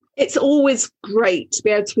It's always great to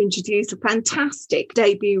be able to introduce a fantastic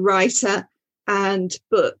debut writer and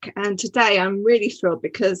book. And today I'm really thrilled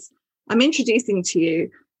because I'm introducing to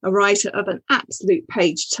you a writer of an absolute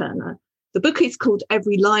page turner. The book is called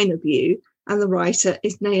Every Line of You, and the writer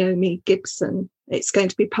is Naomi Gibson. It's going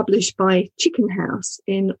to be published by Chicken House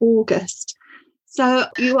in August. So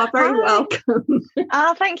you are very welcome.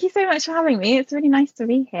 Oh, thank you so much for having me. It's really nice to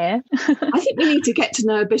be here. I think we need to get to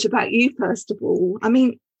know a bit about you, first of all. I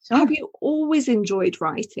mean, Sure. Have you always enjoyed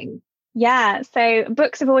writing? Yeah, so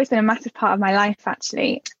books have always been a massive part of my life,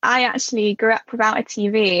 actually. I actually grew up without a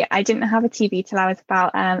TV. I didn't have a TV till I was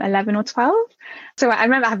about 11 or 12. So I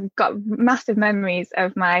remember I've got massive memories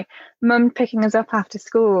of my mum picking us up after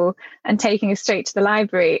school and taking us straight to the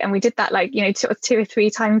library. And we did that two or three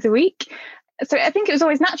times a week. So I think it was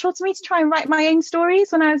always natural to me to try and write my own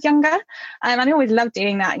stories when I was younger. And I always loved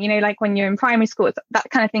doing that. Like when you're in primary school,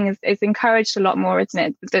 that kind of thing is encouraged a lot more, isn't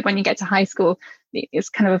it? But when you get to high school, it's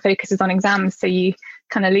kind of a focus is on exams. So you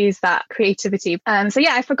kind of lose that creativity. So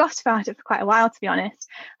yeah, I forgot about it for quite a while, to be honest.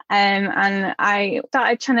 And I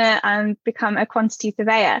started trying to become a quantity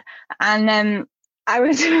surveyor. And I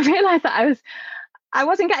realised that I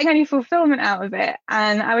wasn't getting any fulfillment out of it,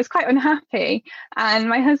 and I was quite unhappy. And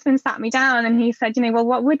my husband sat me down and he said, well,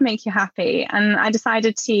 what would make you happy? And I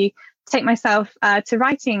decided to take myself to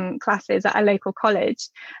writing classes at a local college.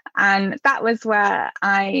 And that was where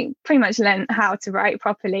I pretty much learned how to write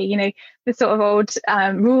properly, the sort of old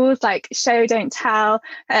rules like show, don't tell,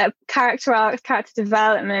 character arcs, character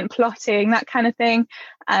development, plotting, that kind of thing.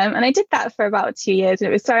 And I did that for about 2 years. And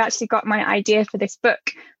it was so I actually got my idea for this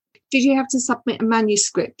book. Did you have to submit a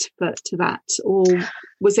manuscript to that, or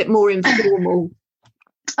was it more informal?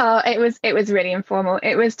 Oh, it was really informal.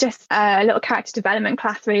 It was just a little character development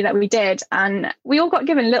class really that we did, and we all got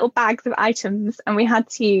given little bags of items, and we had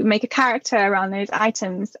to make a character around those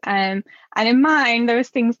items. And in mine, there was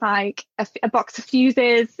things like a box of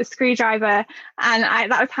fuses, a screwdriver, and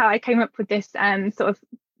that was how I came up with this sort of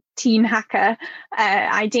teen hacker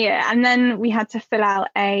idea. And then we had to fill out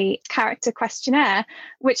a character questionnaire,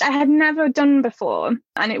 which I had never done before.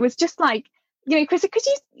 And it was just like, because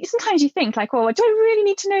sometimes you think like, oh, do I really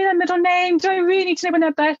need to know their middle name? Do I really need to know when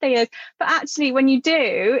their birthday is? But actually, when you do,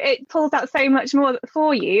 it pulls out so much more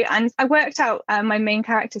for you. And I worked out my main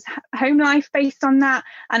character's home life based on that.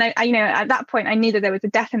 And I at that point, I knew that there was a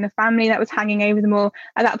death in the family that was hanging over them all.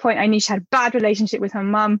 At that point, I knew she had a bad relationship with her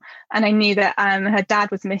mum, and I knew that her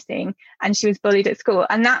dad was missing and she was bullied at school.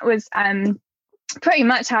 And that was pretty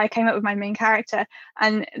much how I came up with my main character.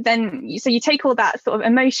 And then so you take all that sort of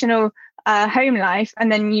emotional home life,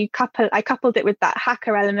 and then I coupled it with that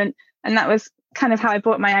hacker element, and that was kind of how I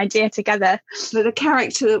brought my idea together. So the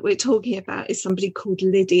character that we're talking about is somebody called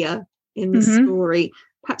Lydia in the story.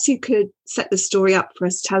 Perhaps you could set the story up for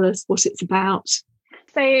us, tell us what it's about.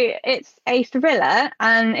 So it's a thriller,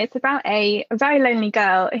 and it's about a very lonely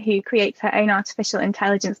girl who creates her own artificial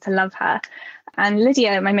intelligence to love her. And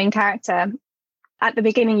Lydia, my main character, at the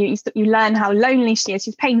beginning, you learn how lonely she is.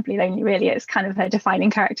 She's painfully lonely, really. It's kind of her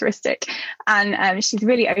defining characteristic. And she's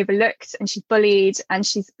really overlooked, and she's bullied, and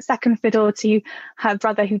she's second fiddle to her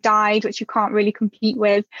brother who died, which you can't really compete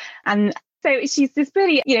with. And so she's this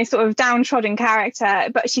really, sort of downtrodden character,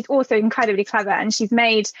 but she's also incredibly clever. And she's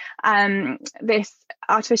made this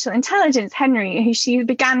artificial intelligence, Henry, who she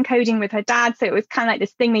began coding with her dad. So it was kind of like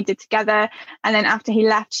this thing they did together. And then after he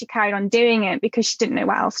left, she carried on doing it because she didn't know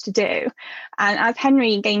what else to do. And as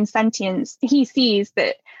Henry gains sentience, he sees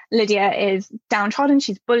that Lydia is downtrodden,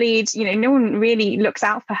 she's bullied, no one really looks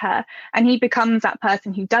out for her. And he becomes that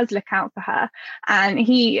person who does look out for her. And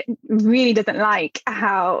he really doesn't like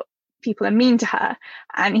how people are mean to her,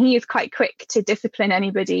 and he is quite quick to discipline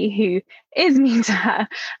anybody who is mean to her.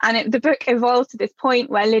 And the book evolves to this point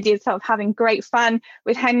where Lydia is sort of having great fun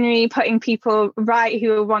with Henry, putting people right who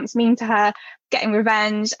were once mean to her, getting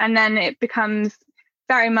revenge. And then it becomes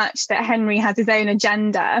very much that Henry has his own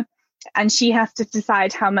agenda, and she has to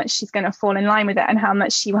decide how much she's going to fall in line with it and how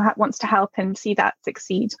much she wants to help him see that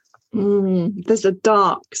succeed. There's a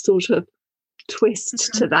dark sort of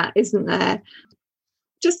twist to that, isn't there?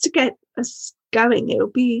 Just to get us going, it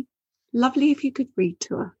would be lovely if you could read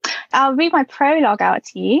to us. I'll read my prologue out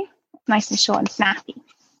to you, nice and short and snappy.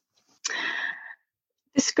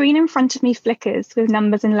 The screen in front of me flickers with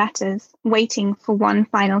numbers and letters, waiting for one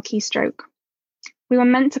final keystroke. We were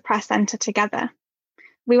meant to press enter together.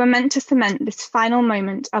 We were meant to cement this final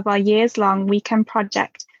moment of our years-long weekend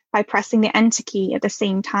project by pressing the enter key at the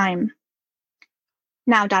same time.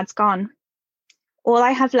 Now Dad's gone. All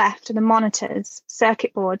I have left are the monitors,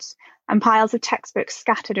 circuit boards, and piles of textbooks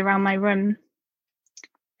scattered around my room.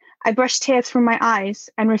 I brush tears from my eyes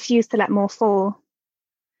and refuse to let more fall.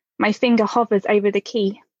 My finger hovers over the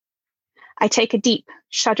key. I take a deep,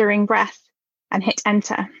 shuddering breath and hit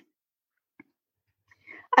enter.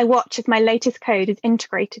 I watch as my latest code is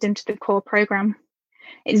integrated into the core program.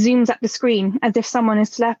 It zooms up the screen as if someone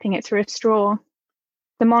is slurping it through a straw.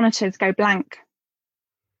 The monitors go blank.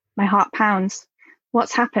 My heart pounds.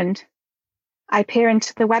 What's happened? I peer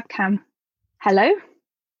into the webcam. Hello?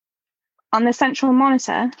 On the central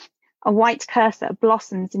monitor, a white cursor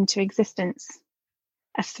blossoms into existence.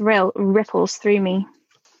 A thrill ripples through me.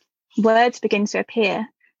 Words begin to appear,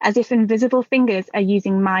 as if invisible fingers are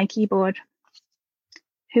using my keyboard.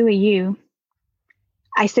 Who are you?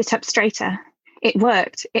 I sit up straighter. It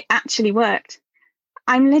worked. It actually worked.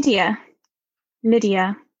 I'm Lydia.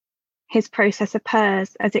 Lydia. His processor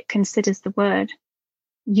purrs as it considers the word.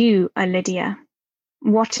 You are Lydia.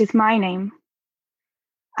 What is my name?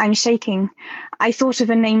 I'm shaking. I thought of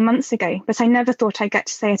a name months ago, but I never thought I'd get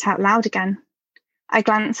to say it out loud again. I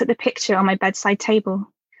glance at the picture on my bedside table.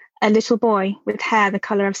 A little boy with hair the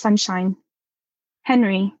colour of sunshine.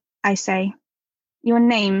 Henry, I say. Your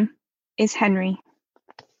name is Henry.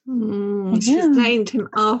 She's named him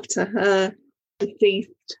after her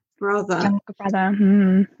deceased brother. Younger brother.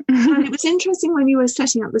 And it was interesting when you were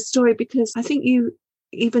setting up the story, because I think you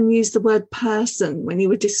even used the word person when you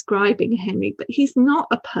were describing Henry, but he's not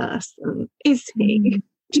a person, is he?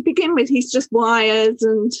 To begin with, he's just wires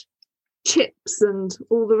and chips and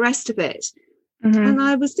all the rest of it. And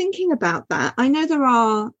I was thinking about that. I know there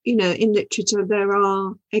are, in literature, there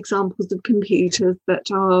are examples of computers that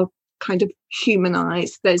are kind of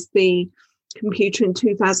humanized. There's the computer in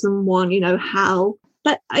 2001, HAL.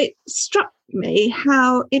 But it struck me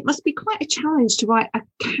how it must be quite a challenge to write a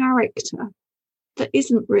character that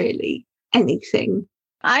isn't really anything.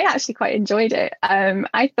 I actually quite enjoyed it.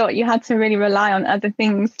 I thought you had to really rely on other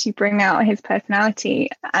things to bring out his personality.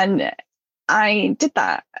 And I did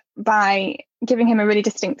that by giving him a really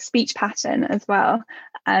distinct speech pattern as well.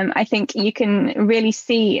 I think you can really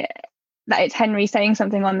see that it's Henry saying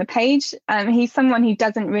something on the page. He's someone who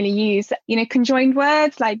doesn't really use, conjoined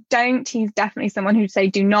words like don't. He's definitely someone who'd say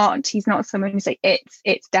do not. He's not someone who say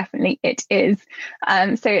it's definitely it is.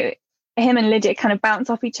 So him and Lydia kind of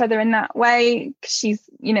bounce off each other in that way. She's,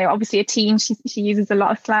 obviously a teen. She uses a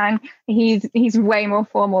lot of slang. He's way more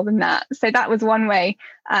formal than that. So that was one way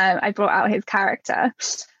I brought out his character.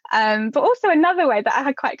 But also another way that I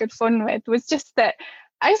had quite good fun with was just that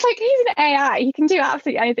I was like, he's an AI. He can do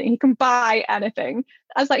absolutely anything. He can buy anything.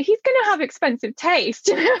 I was like, he's going to have expensive taste.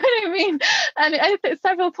 You know what I mean? And at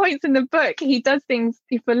several points in the book, he does things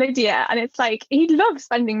for Lydia. And it's like, he loves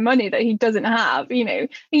spending money that he doesn't have.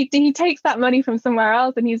 He takes that money from somewhere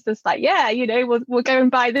else and he's just like, yeah, we'll go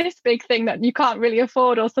and buy this big thing that you can't really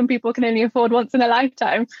afford, or some people can only afford once in a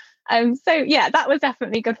lifetime. So yeah, that was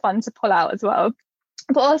definitely good fun to pull out as well.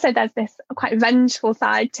 But also there's this quite vengeful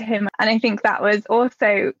side to him. And I think that was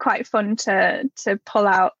also quite fun to pull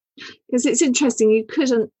out. Because it's interesting, you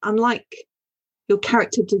couldn't, unlike your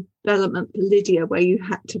character development for Lydia, where you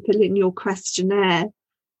had to fill in your questionnaire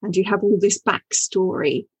and you have all this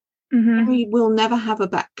backstory. Henry will never have a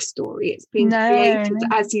backstory. It's been created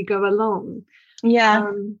as you go along.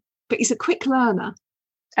 Yeah. But he's a quick learner.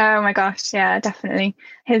 Oh my gosh, yeah, definitely.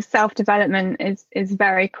 His self-development is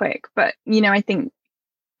very quick. But, I think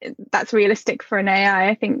that's realistic for an AI.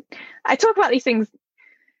 I think I talk about these things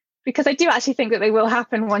because I do actually think that they will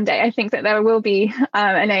happen one day. I think that there will be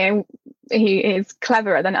an AI who is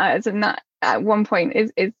cleverer than us, and that at one point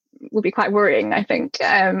will be quite worrying, I think.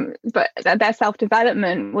 But their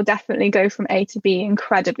self-development will definitely go from A to B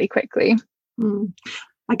incredibly quickly.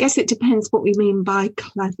 I guess it depends what we mean by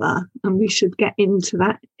clever, and we should get into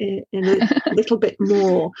that in a little bit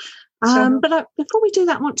more. Sure. But before we do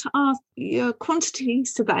that, I want to ask, you're a quantity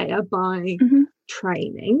surveyor by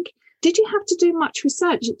training. Did you have to do much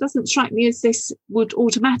research? It doesn't strike me as this would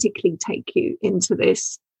automatically take you into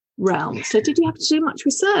this realm. So did you have to do much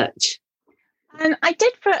research? I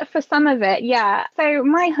did for some of it, yeah. So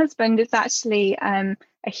my husband is actually a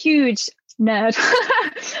huge nerd.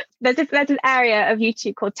 There's this area of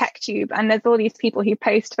YouTube called TechTube, and there's all these people who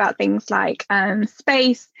post about things like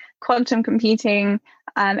space, quantum computing,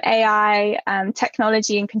 AI,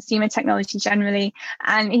 technology and consumer technology generally.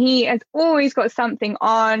 And he has always got something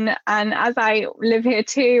on. And as I live here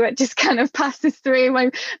too, it just kind of passes through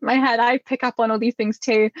my head. I pick up on all these things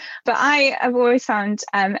too. But I have always found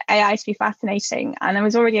AI to be fascinating. And I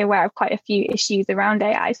was already aware of quite a few issues around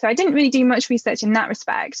AI. So I didn't really do much research in that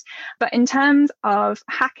respect. But in terms of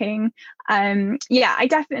hacking, I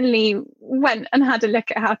definitely went and had a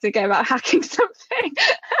look at how to go about hacking something.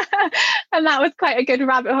 And that was quite a good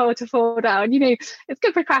rabbit hole to fall down. It's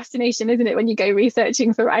good procrastination, isn't it? When you go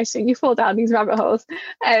researching for writing, you fall down these rabbit holes.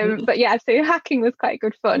 But yeah, so hacking was quite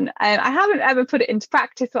good fun. I haven't ever put it into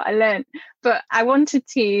practice, what I learned, but I wanted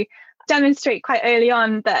to demonstrate quite early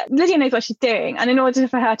on that Lydia knows what she's doing. And in order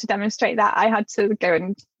for her to demonstrate that, I had to go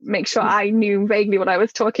and make sure I knew vaguely what I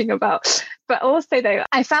was talking about. But also, though,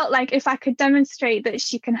 I felt like if I could demonstrate that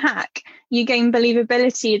she can hack, you gain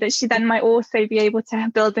believability that she then might also be able to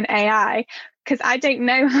build an AI. Because I don't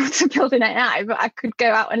know how to build an AI, but I could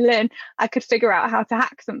go out and learn. I could figure out how to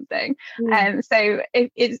hack something. So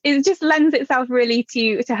it just lends itself really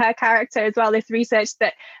to her character as well, this research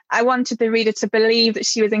that I wanted the reader to believe that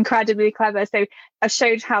she was incredibly clever. So I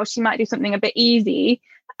showed how she might do something a bit easy,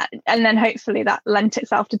 and then hopefully that lent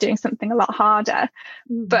itself to doing something a lot harder.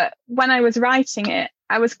 But when I was writing it,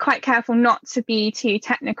 I was quite careful not to be too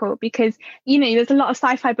technical because, there's a lot of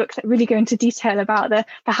sci-fi books that really go into detail about the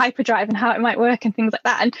hyperdrive and how it might work and things like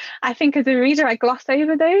that. And I think as a reader, I gloss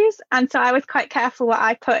over those. And so I was quite careful what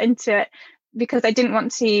I put into it because I didn't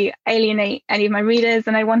want to alienate any of my readers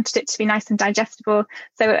and I wanted it to be nice and digestible.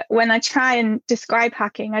 So when I try and describe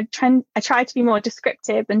hacking, I try to be more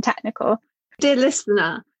descriptive than technical. Dear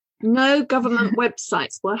listener, no government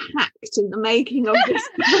websites were hacked in the making of this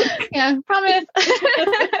book. Yeah, promise.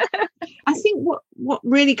 I think what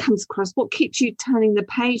really comes across, what keeps you turning the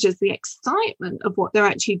page, is the excitement of what they're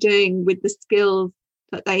actually doing with the skills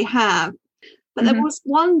that they have. But there was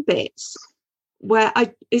one bit where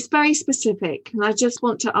it's very specific, and I just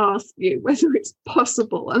want to ask you whether it's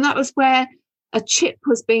possible. And that was where a chip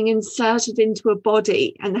was being inserted into a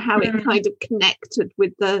body and how it kind of connected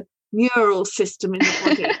with the neural system in the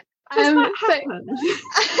body. Does that happen?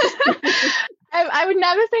 I would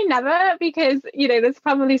never say never because, there's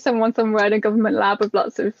probably someone somewhere in a government lab with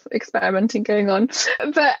lots of experimenting going on.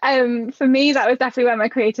 But for me, that was definitely where my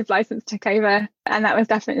creative license took over. And that was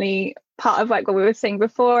definitely part of like what we were saying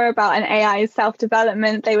before about an AI's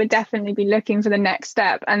self-development. They would definitely be looking for the next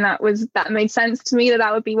step. And that made sense to me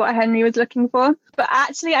that would be what Henry was looking for. But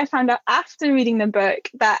actually, I found out after reading the book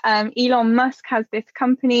that Elon Musk has this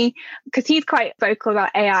company, because he's quite vocal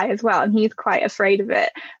about AI as well, and he's quite afraid of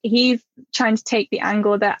it. He's trying to take the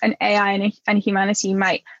angle that an AI and humanity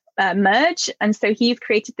might merge. And so he's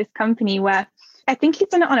created this company where I think he's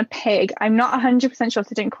done it on a pig. I'm not 100% sure, so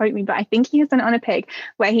don't quote me, but I think he has done it on a pig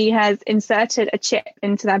where he has inserted a chip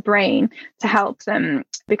into their brain to help them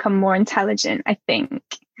become more intelligent, I think.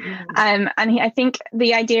 I think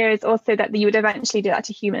the idea is also that you would eventually do that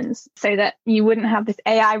to humans so that you wouldn't have this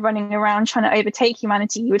AI running around trying to overtake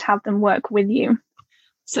humanity. You would have them work with you.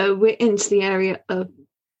 So we're into the area of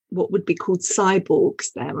what would be called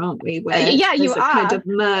cyborgs there, aren't we? Where you are kind of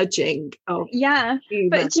merging of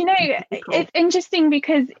but it's interesting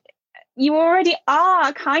because you already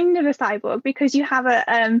are kind of a cyborg because you have a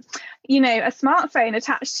smartphone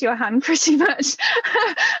attached to your hand pretty much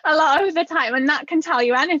a lot of the time, and that can tell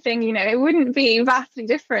you anything. It wouldn't be vastly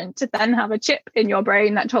different to then have a chip in your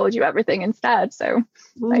brain that told you everything instead. So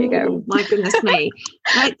there you go. My goodness me.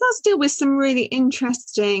 It does deal with some really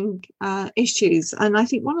interesting issues, and I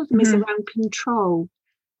think one of them is around control,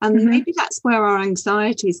 and maybe that's where our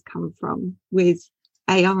anxieties come from with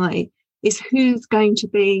AI, is who's going to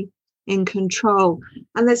be in control.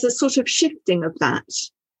 And there's a sort of shifting of that.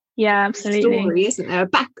 Yeah, absolutely. Story, isn't there?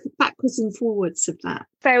 Backwards and forwards of that.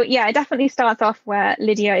 So yeah, it definitely starts off where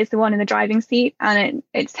Lydia is the one in the driving seat, and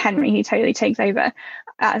it's Henry who totally takes over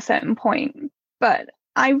at a certain point. But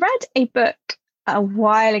I read a book a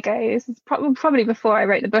while ago. This is probably before I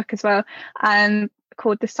wrote the book as well.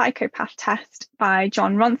 Called The Psychopath Test by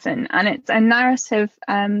Jon Ronson, and it's a narrative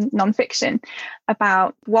nonfiction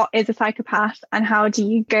about what is a psychopath and how do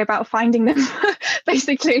you go about finding them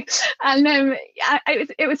basically. And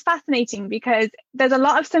it was fascinating because there's a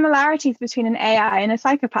lot of similarities between an AI and a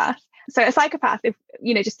psychopath. So a psychopath, if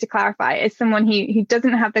just to clarify, is someone who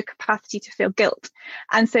doesn't have the capacity to feel guilt.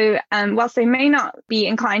 And so whilst they may not be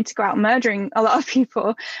inclined to go out murdering a lot of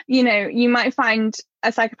people, you might find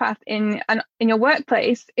a psychopath in your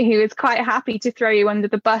workplace who is quite happy to throw you under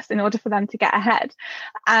the bus in order for them to get ahead.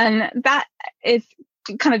 And that is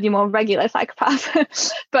kind of your more regular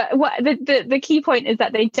psychopath. But what the key point is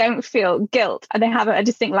that they don't feel guilt and they have a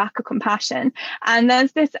distinct lack of compassion. And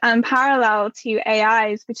there's this parallel to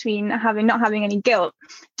AIs between not having any guilt.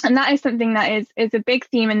 And that is something that is a big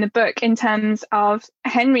theme in the book in terms of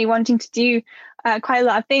Henry wanting to do quite a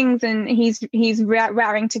lot of things, and he's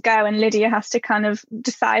raring to go, and Lydia has to kind of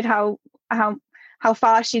decide how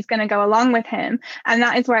far she's going to go along with him. And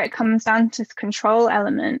that is where it comes down to this control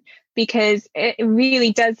element. because it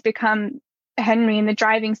really does become Henry in the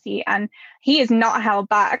driving seat, and he is not held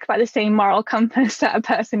back by the same moral compass that a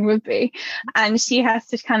person would be, and she has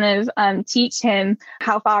to kind of teach him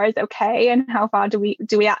how far is okay and how far do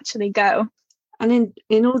we actually go. And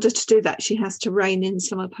in order to do that, she has to rein in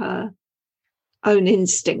some of her own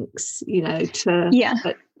instincts, there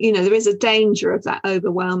is a danger of that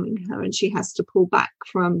overwhelming her, and she has to pull back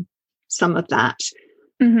from some of that.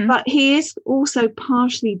 But he is also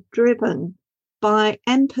partially driven by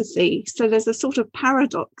empathy, so there's a sort of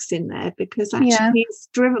paradox in there, because actually he's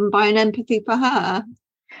driven by an empathy for her.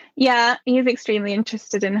 Yeah, he is extremely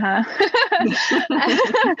interested in her.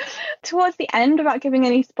 Towards the end, without giving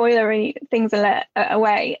any spoilery things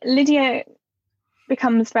away, Lydia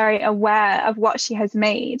becomes very aware of what she has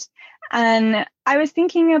made. And I was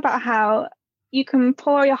thinking about how you can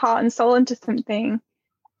pour your heart and soul into something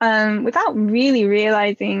without really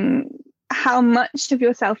realizing how much of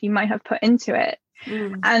yourself you might have put into it.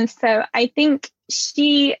 And so I think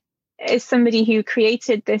she is somebody who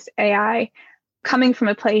created this AI coming from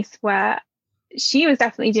a place where she was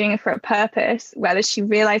definitely doing it for a purpose, whether she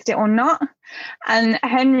realized it or not. And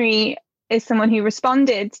Henry is someone who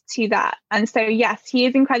responded to that. And so, yes, he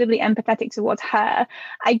is incredibly empathetic towards her.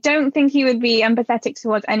 I don't think he would be empathetic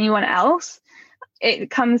towards anyone else. It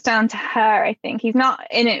comes down to her, I think. He's not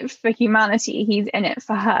in it for humanity. He's in it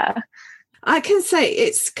for her. I can say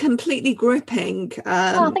it's completely gripping,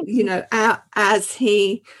 as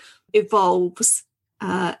he evolves.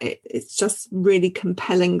 It's just really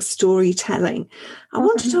compelling storytelling. I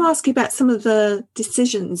wanted to ask you about some of the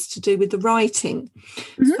decisions to do with the writing.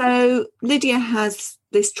 So Lydia has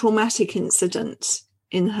this traumatic incident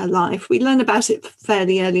in her life. We learn about it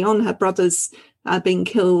fairly early on. Her brother's been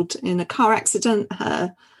killed in a car accident.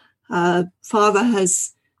 Her father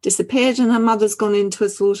has disappeared, and her mother's gone into a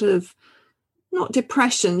sort of, not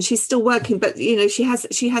depression, she's still working, but she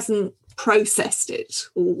hasn't processed it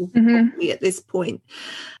all properly at this point.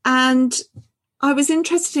 And I was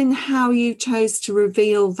interested in how you chose to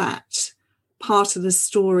reveal that part of the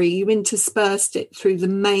story. You interspersed it through the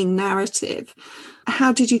main narrative.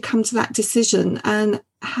 How did you come to that decision, and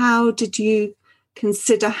how did you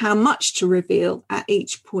consider how much to reveal at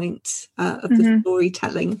each point of the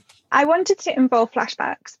storytelling? I wanted to involve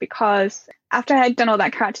flashbacks because after I had done all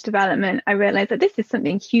that character development, I realized that this is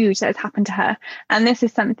something huge that has happened to her. And this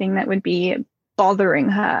is something that would be bothering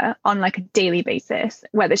her on like a daily basis,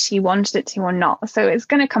 whether she wanted it to or not. So it's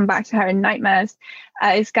going to come back to her in nightmares.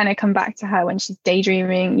 It's going to come back to her when she's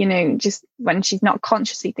daydreaming, just when she's not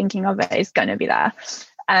consciously thinking of it, it's going to be there.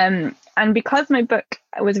 And because my book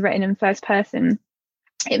was written in first person,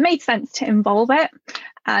 it made sense to involve it.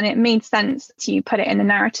 And it made sense to put it in the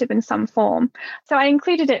narrative in some form. So I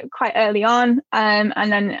included it quite early on. And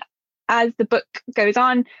then as the book goes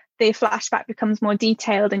on, the flashback becomes more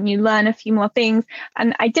detailed and you learn a few more things.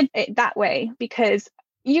 And I did it that way because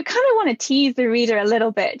you kind of want to tease the reader a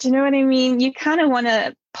little bit. Do you know what I mean? You kind of want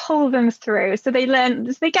to pull them through. So they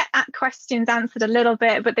get questions answered a little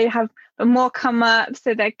bit, but they have more come up.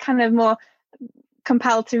 So they're kind of more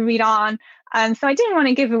compelled to read on. So I didn't want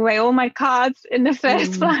to give away all my cards in the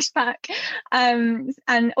first flashback.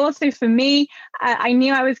 And also for me, I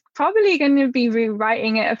knew I was probably going to be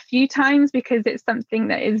rewriting it a few times because it's something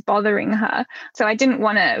that is bothering her. So I didn't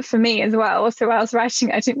want to, for me as well, so while I was writing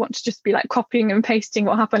it, I didn't want to just be like copying and pasting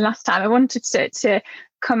what happened last time. I wanted it to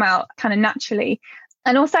come out kind of naturally.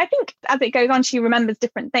 And also, I think as it goes on, she remembers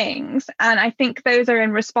different things. And I think those are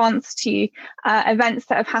in response to events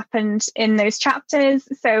that have happened in those chapters.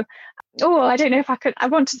 So, I don't know if I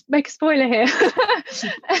want to make a spoiler here.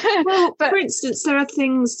 Well, for instance, there are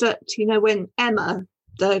things that, when Emma,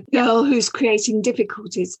 the girl who's creating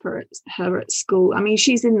difficulties for her at school, I mean,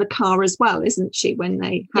 she's in the car as well, isn't she, when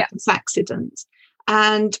they have this accident?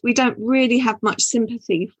 And we don't really have much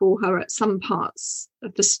sympathy for her at some parts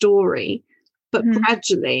of the story. But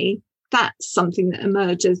gradually, that's something that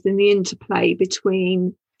emerges in the interplay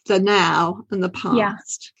between the now and the past.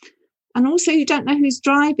 Yeah. And also, you don't know who's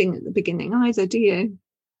driving at the beginning either, do you?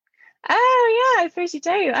 Oh, yeah, I suppose you do.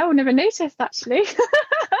 I would never noticed, actually.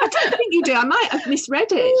 I don't think you do. I might have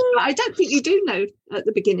misread it, but I don't think you do know at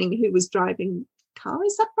the beginning who was driving the car.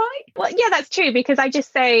 Is that right? Well, yeah, that's true, because I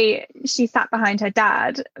just say she sat behind her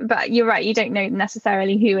dad, but you're right. You don't know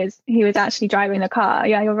necessarily who is actually driving the car.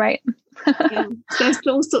 Yeah, you're right. Yeah. There's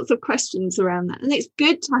all sorts of questions around that, and it's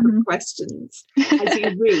good to have questions as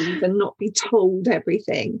you read and not be told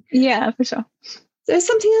everything. Yeah, for sure. There's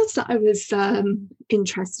something else that I was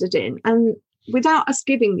interested in, and without us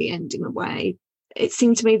giving the ending away, it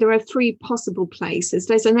seemed to me there are three possible places.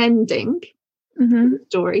 There's an ending to the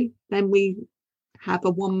story, then we have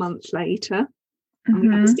a 1 month later, and we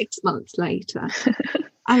have a 6 months later.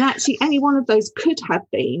 And actually, any one of those could have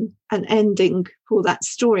been an ending for that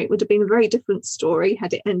story. It would have been a very different story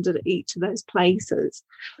had it ended at each of those places.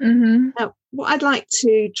 Now, what I'd like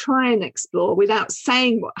to try and explore, without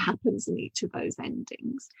saying what happens in each of those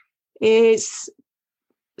endings, is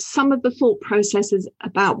some of the thought processes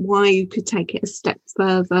about why you could take it a step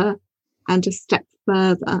further and a step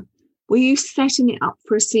further. Were you setting it up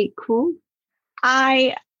for a sequel?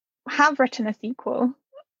 I have written a sequel.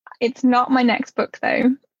 It's not my next book,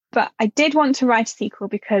 though, but I did want to write a sequel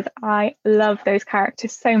because I love those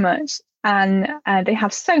characters so much, and they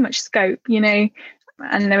have so much scope, and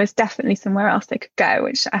there was definitely somewhere else they could go,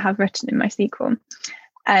 which I have written in my sequel.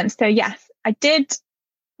 So yes, I did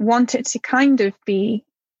want it to kind of be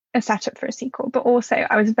a setup for a sequel, but also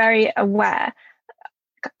I was very aware.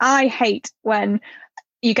 I hate when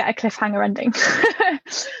you get a cliffhanger ending.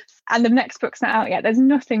 And the next book's not out yet. There's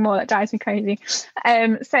nothing more that drives me crazy.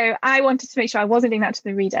 So I wanted to make sure I wasn't doing that to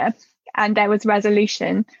the reader, and there was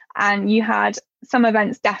resolution, and you had some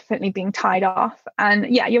events definitely being tied off. And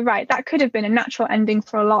yeah, you're right. That could have been a natural ending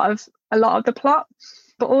for a lot of the plot.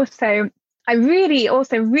 But also, I really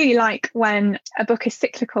like when a book is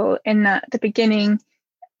cyclical in that the beginning.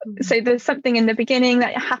 So there's something in the beginning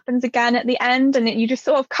that happens again at the end, and you just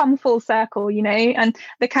sort of come full circle, and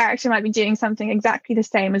the character might be doing something exactly the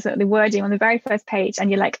same as the wording on the very first page, and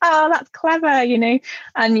you're like, oh, that's clever,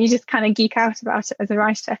 and you just kind of geek out about it as a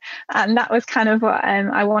writer. And that was kind of what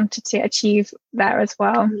I wanted to achieve there as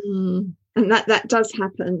well. And that does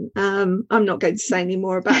happen. I'm not going to say any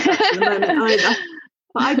more about that at the moment either.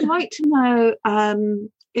 But I'd like to know,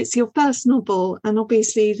 it's your first novel, and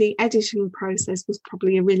obviously the editing process was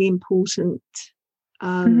probably a really important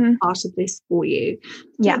part of this for you.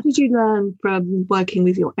 Yeah. What did you learn from working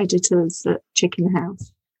with your editors at Chicken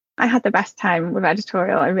House? I had the best time with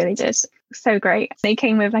editorial. I really did. So great. They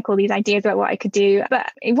came with all these ideas about what I could do, but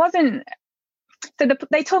it wasn't. So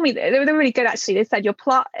they told me they were really good, actually. They said your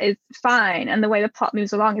plot is fine and the way the plot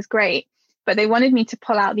moves along is great, but they wanted me to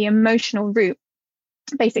pull out the emotional route,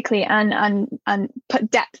 basically, and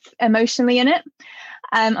put depth emotionally in it.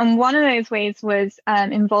 And one of those ways was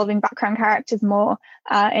involving background characters more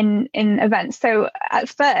in events. So at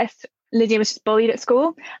first, Lydia was just bullied at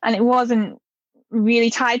school, and it wasn't really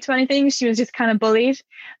tied to anything. She was just kind of bullied.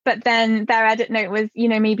 But then their edit note was,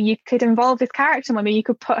 maybe you could involve this character, maybe you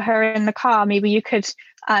could put her in the car, maybe you could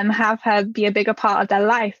have her be a bigger part of their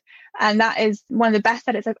life. And that is one of the best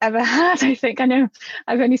edits I've ever had, I think. I know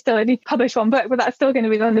I've only published one book, but that's still going to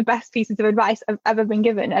be one of the best pieces of advice I've ever been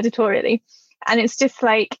given editorially. And it's just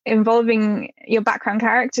like involving your background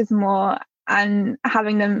characters more and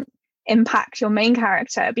having them impact your main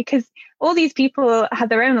character, because all these people have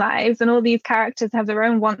their own lives and all these characters have their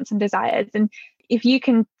own wants and desires. And if you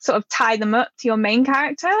can sort of tie them up to your main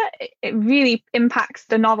character, it really impacts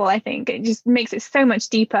the novel, I think. It just makes it so much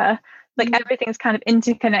deeper. Like everything's kind of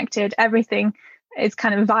interconnected. Everything is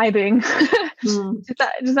kind of vibing.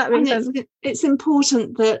 Does that make sense? It's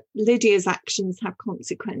important that Lydia's actions have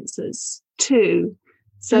consequences too.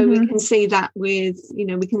 So we can see that with,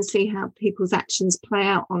 we can see how people's actions play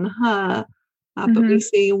out on her, but we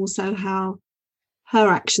see also how her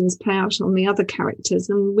actions play out on the other characters,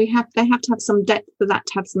 and they have to have some depth for that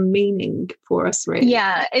to have some meaning for us, really.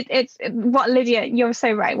 Yeah, it's what Lydia, you're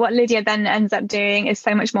so right, what Lydia then ends up doing is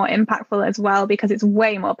so much more impactful as well, because it's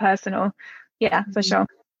way more personal. Yeah, for sure.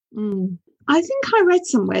 I think I read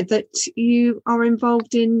somewhere that you are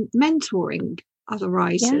involved in mentoring other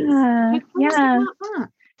writers. Yeah. About that?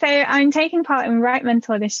 So I'm taking part in Write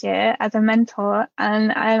Mentor this year as a mentor,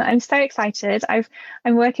 and I'm so excited.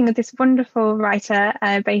 I'm working with this wonderful writer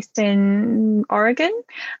based in Oregon,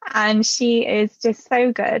 and she is just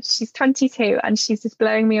so good. She's 22 and she's just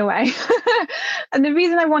blowing me away. And the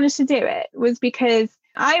reason I wanted to do it was because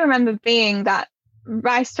I remember being that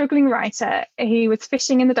struggling writer who was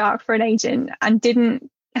fishing in the dark for an agent and didn't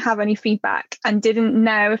have any feedback and didn't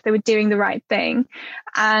know if they were doing the right thing.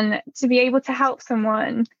 And to be able to help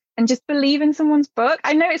someone and just believe in someone's book.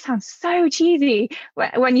 I know it sounds so cheesy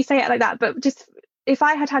when you say it like that, but just if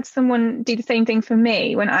I had someone do the same thing for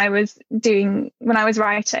me when I was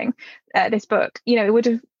writing this book, it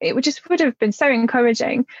would have been so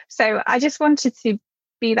encouraging. So I just wanted to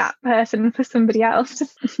be that person for somebody else.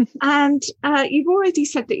 And you've already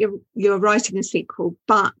said that you're writing a sequel,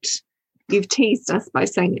 but you've teased us by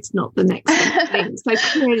saying it's not the next thing. So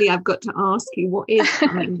clearly I've got to ask you, what is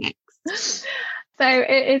coming next? So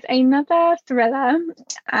it is another thriller,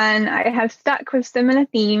 and I have stuck with similar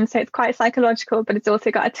themes. So it's quite psychological, but it's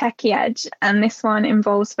also got a techie edge. And this one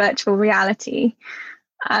involves virtual reality.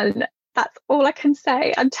 And That's all I can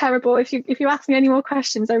say. I'm terrible. If you ask me any more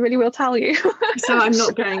questions, I really will tell you. So I'm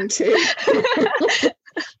not going to.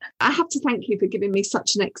 I have to thank you for giving me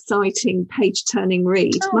such an exciting page-turning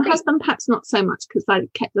read. My husband perhaps not so much, because I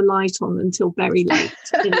kept the light on until very late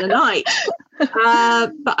in the night.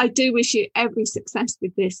 But I do wish you every success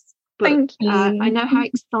with this book. Thank you. I know how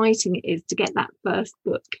exciting it is to get that first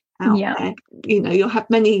book out there. You know, you'll have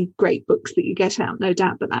many great books that you get out, no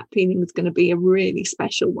doubt, but that feeling is going to be a really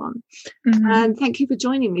special one. And thank you for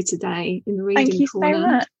joining me today in the Reading Corner. Thank you so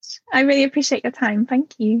much. I really appreciate your time.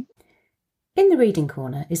 Thank you. In the Reading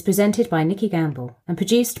Corner is presented by Nikki Gamble and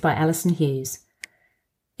produced by Alison Hughes.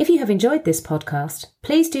 If you have enjoyed this podcast,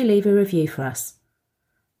 please do leave a review for us.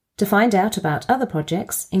 To find out about other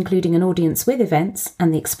projects, including an audience with events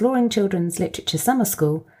and the Exploring Children's Literature Summer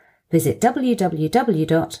School, visit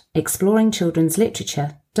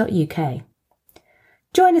www.exploringchildrensliterature.uk.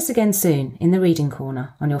 Join us again soon in the Reading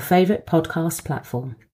Corner on your favourite podcast platform.